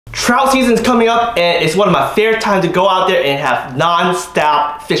Trout season is coming up and it's one of my favorite times to go out there and have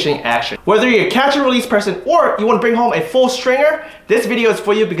non-stop fishing action. Whether you're a catch and release person or you want to bring home a full stringer, this video is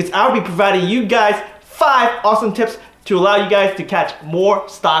for you because I'll be providing you guys 5 awesome tips to allow you guys to catch more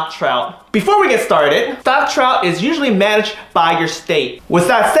stocked trout. Before we get started, stocked trout is usually managed by your state. With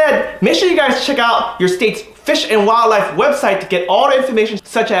that said, make sure you guys check out your state's Fish and Wildlife website to get all the information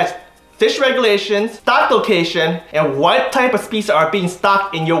such as fish regulations, stock location, and what type of species are being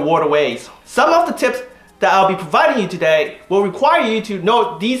stocked in your waterways. Some of the tips that I'll be providing you today will require you to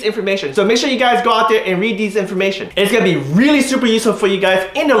know these information. So make sure you guys go out there and read these information. It's gonna be really super useful for you guys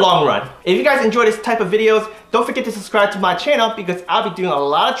in the long run. If you guys enjoy this type of videos, don't forget to subscribe to my channel because I'll be doing a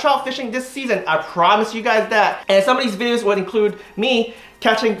lot of trout fishing this season. I promise you guys that. And some of these videos will include me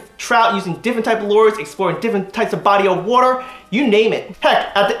catching trout using different type of lures, exploring different types of body of water, you name it.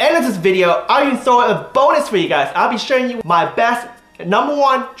 Heck, at the end of this video, I'll even throw a bonus for you guys. I'll be showing you my best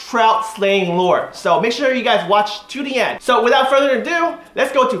 #1 trout slaying lure. So make sure you guys watch to the end. So without further ado,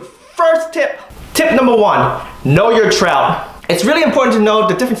 let's go to first tip. Tip number 1, know your trout. It's really important to know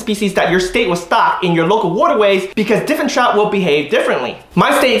the different species that your state will stock in your local waterways because different trout will behave differently.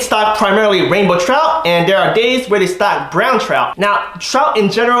 My state stock primarily rainbow trout, and there are days where they stock brown trout. Now, trout in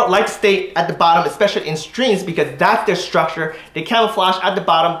general like to stay at the bottom, especially in streams because that's their structure. They camouflage at the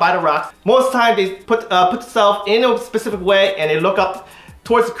bottom by the rocks. Most of the time they put themselves in a specific way and they look up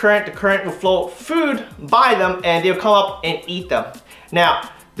towards the current will flow food by them and they'll come up and eat them. Now,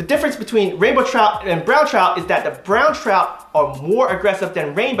 the difference between rainbow trout and brown trout is that the brown trout are more aggressive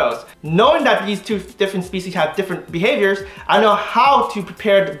than rainbows. Knowing that these two different species have different behaviors, I know how to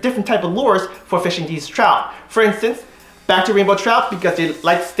prepare the different type of lures for fishing these trout. For instance, back to rainbow trout because they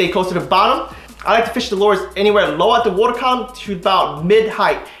like to stay close to the bottom. I like to fish the lures anywhere low at the water column to about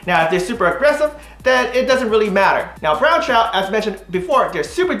mid-height. Now, if they're super aggressive, then it doesn't really matter. Now, brown trout, as mentioned before, they're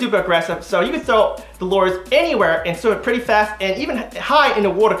super duper aggressive, so you can throw the lures anywhere and swim it pretty fast and even high in the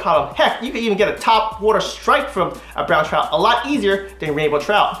water column. Heck, you can even get a top water strike from a brown trout a lot easier than rainbow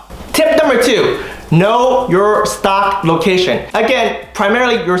trout. Tip number 2, know your stock location. Again,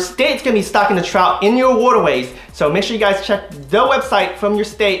 primarily your state's gonna be stocking the trout in your waterways, so make sure you guys check the website from your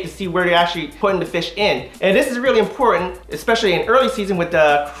state to see where they're actually putting the fish in. And this is really important, especially in early season with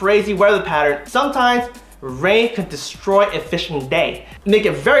the crazy weather pattern. Sometimes rain can destroy a fishing day, make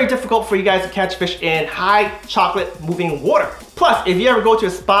it very difficult for you guys to catch fish in high chocolate moving water. Plus, if you ever go to a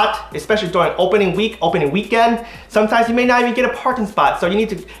spot, especially during opening week, opening weekend, sometimes you may not even get a parking spot, so you need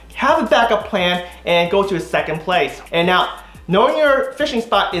to have a backup plan and go to a second place. And now, knowing your fishing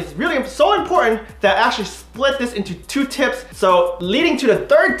spot is really so important that I actually split this into 2 tips. So leading to the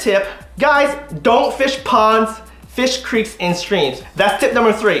 3rd tip, guys, don't fish ponds, fish creeks and streams. That's tip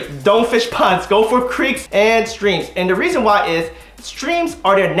number 3. Don't fish ponds, go for creeks and streams. And the reason why is streams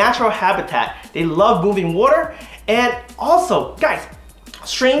are their natural habitat. They love moving water. And also, guys,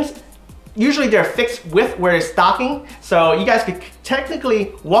 streams, usually they're fixed with where they're stocking. So you guys could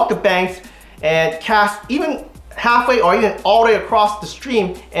technically walk the banks and cast even halfway or even all the way across the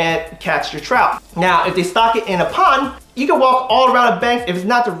stream and catch your trout. Now, if they stock it in a pond, you can walk all around the bank. If it's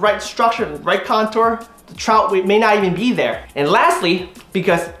not the right structure, the right contour, the trout may not even be there. And lastly,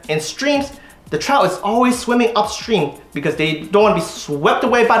 because in streams, the trout is always swimming upstream because they don't want to be swept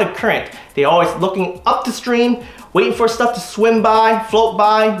away by the current. They're always looking up the stream, waiting for stuff to swim by, float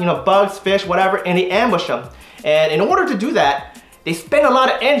by, you know, bugs, fish, whatever, and they ambush them. And in order to do that, they spend a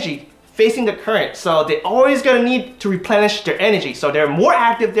lot of energy facing the current, so they're always gonna need to replenish their energy. So they're more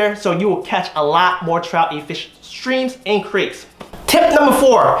active there, so you will catch a lot more trout if you fish streams and creeks. Tip number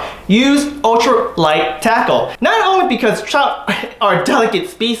 4, use ultra-light tackle. Not only because trout are delicate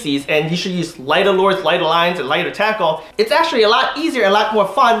species and you should use lighter lures, lighter lines, and lighter tackle, it's actually a lot easier and a lot more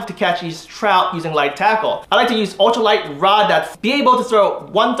fun to catch these trout using light tackle. I like to use ultralight rod that's be able to throw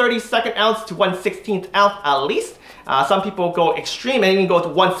 1/32 ounce to 1/16 ounce at least. Some people go extreme and even go to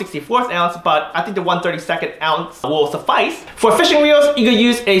 1/64 ounce, but I think the 1/32 ounce will suffice. For fishing reels, you can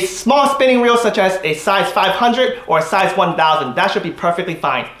use a small spinning reel such as a size 500 or a size 1000. That should be perfectly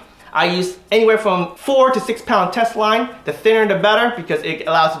fine. I use anywhere from 4 to 6 pound test line. The thinner the better because it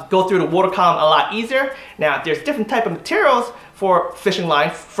allows you to go through the water column a lot easier. Now, there's different type of materials for fishing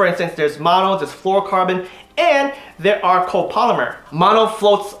lines. For instance, there's mono, there's fluorocarbon, and there are copolymer. Mono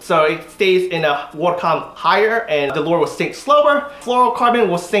floats so it stays in a water column higher and the lure will sink slower. Fluorocarbon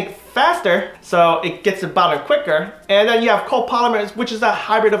will sink faster so it gets to the bottom quicker. And then you have copolymers, which is a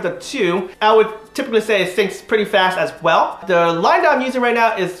hybrid of the two. I would typically say it sinks pretty fast as well. The line that I'm using right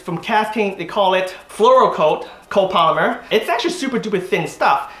now is from KastKing. They call it Fluorokote copolymer. It's actually super duper thin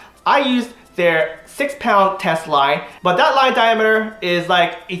stuff. I used their 6-pound test line, but that line diameter is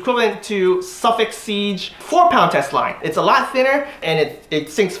like equivalent to Suffolk Siege 4-pound test line. It's a lot thinner and it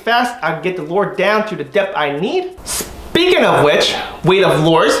sinks fast. I can get the lure down to the depth I need. Speaking of which, weight of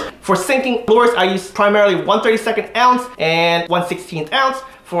lures. For sinking lures, I use primarily 1/32 ounce and 1/16 ounce.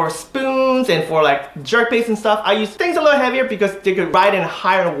 For spoons and for like jerkbaits and stuff, I use things a little heavier because they could ride in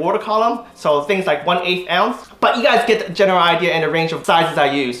higher in the water column. So things like 1/8 ounce. But you guys get the general idea and the range of sizes I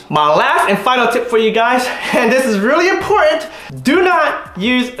use. My last and final tip for you guys, and this is really important, do not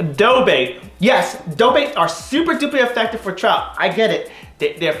use dough bait. Yes, dough bait are super duper effective for trout. I get it.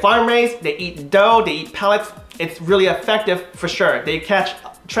 They're farm raised, they eat dough, they eat pellets. It's really effective for sure. They catch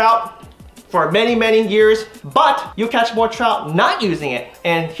trout for many, many years, but you catch more trout not using it.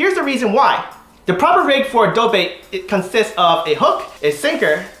 And here's the reason why. The proper rig for a dough bait, it consists of a hook, a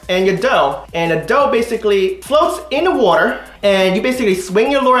sinker, and your dough. And the dough basically floats in the water, and you basically swing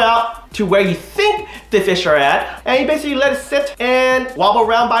your lure out to where you think the fish are at, and you basically let it sit and wobble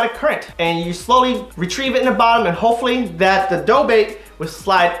around by the current. And you slowly retrieve it in the bottom, and hopefully that the dough bait will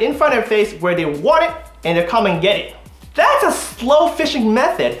slide in front of their face where they want it, and they'll come and get it. That's a slow fishing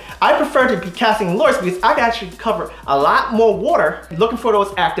method. I prefer to be casting lures because I can actually cover a lot more water looking for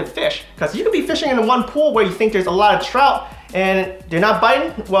those active fish. Because you could be fishing in one pool where you think there's a lot of trout and they're not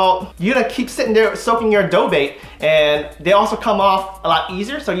biting. Well, you're gonna keep sitting there soaking your dough bait, and they also come off a lot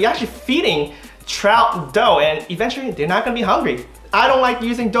easier. So you're actually feeding trout dough, and eventually they're not gonna be hungry. I don't like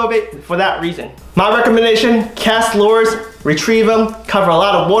using dough bait for that reason. My recommendation, cast lures, retrieve them, cover a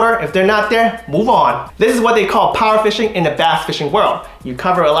lot of water. If they're not there, move on. This is what they call power fishing in the bass fishing world. You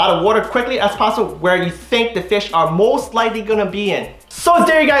cover a lot of water quickly as possible where you think the fish are most likely gonna be in. So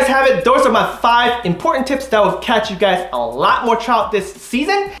there you guys have it. Those are my 5 important tips that will catch you guys a lot more trout this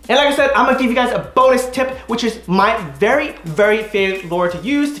season. And like I said, I'm gonna give you guys a bonus tip, which is my very, very favorite lure to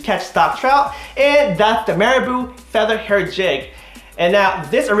use to catch stocked trout, and that's the Marabou feather hair jig. And now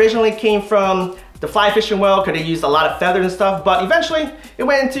this originally came from the fly fishing world because they used a lot of feathers and stuff, but eventually it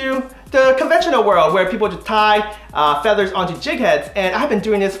went into the conventional world where people just tie feathers onto jig heads. And I've been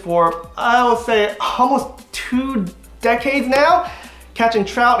doing this for, I would say, almost 2 decades now, catching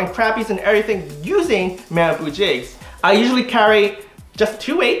trout and crappies and everything using Marabou jigs. I usually carry just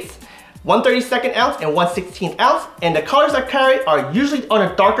 2/8, 1/32 ounce and 1/16 ounce, and the colors I carry are usually on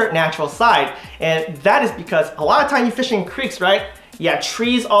a darker natural side. And that is because a lot of time you fish in creeks, right? You have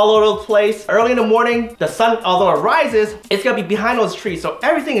trees all over the place. Early in the morning, the sun, although it rises, it's gonna be behind those trees. So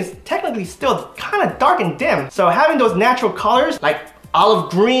everything is technically still kind of dark and dim. So having those natural colors like olive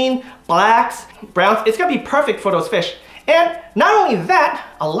green, blacks, browns, it's gonna be perfect for those fish. And not only that,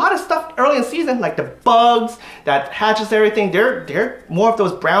 a lot of stuff early in the season, like the bugs that hatches everything, they're more of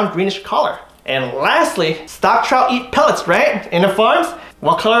those brown greenish color. And lastly, stocked trout eat pellets, right? In the farms,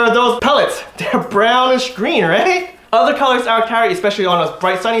 what color are those pellets? They're brownish green, right? Other colors I would carry, especially on those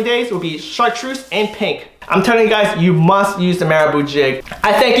bright sunny days, would be chartreuse and pink. I'm telling you guys, you must use the Marabou jig.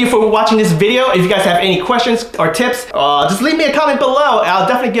 I thank you for watching this video. If you guys have any questions or tips, just leave me a comment below. I'll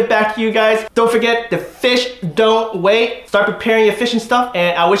definitely get back to you guys. Don't forget, the fish don't wait. Start preparing your fishing stuff,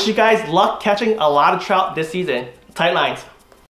 and I wish you guys luck catching a lot of trout this season. Tight lines.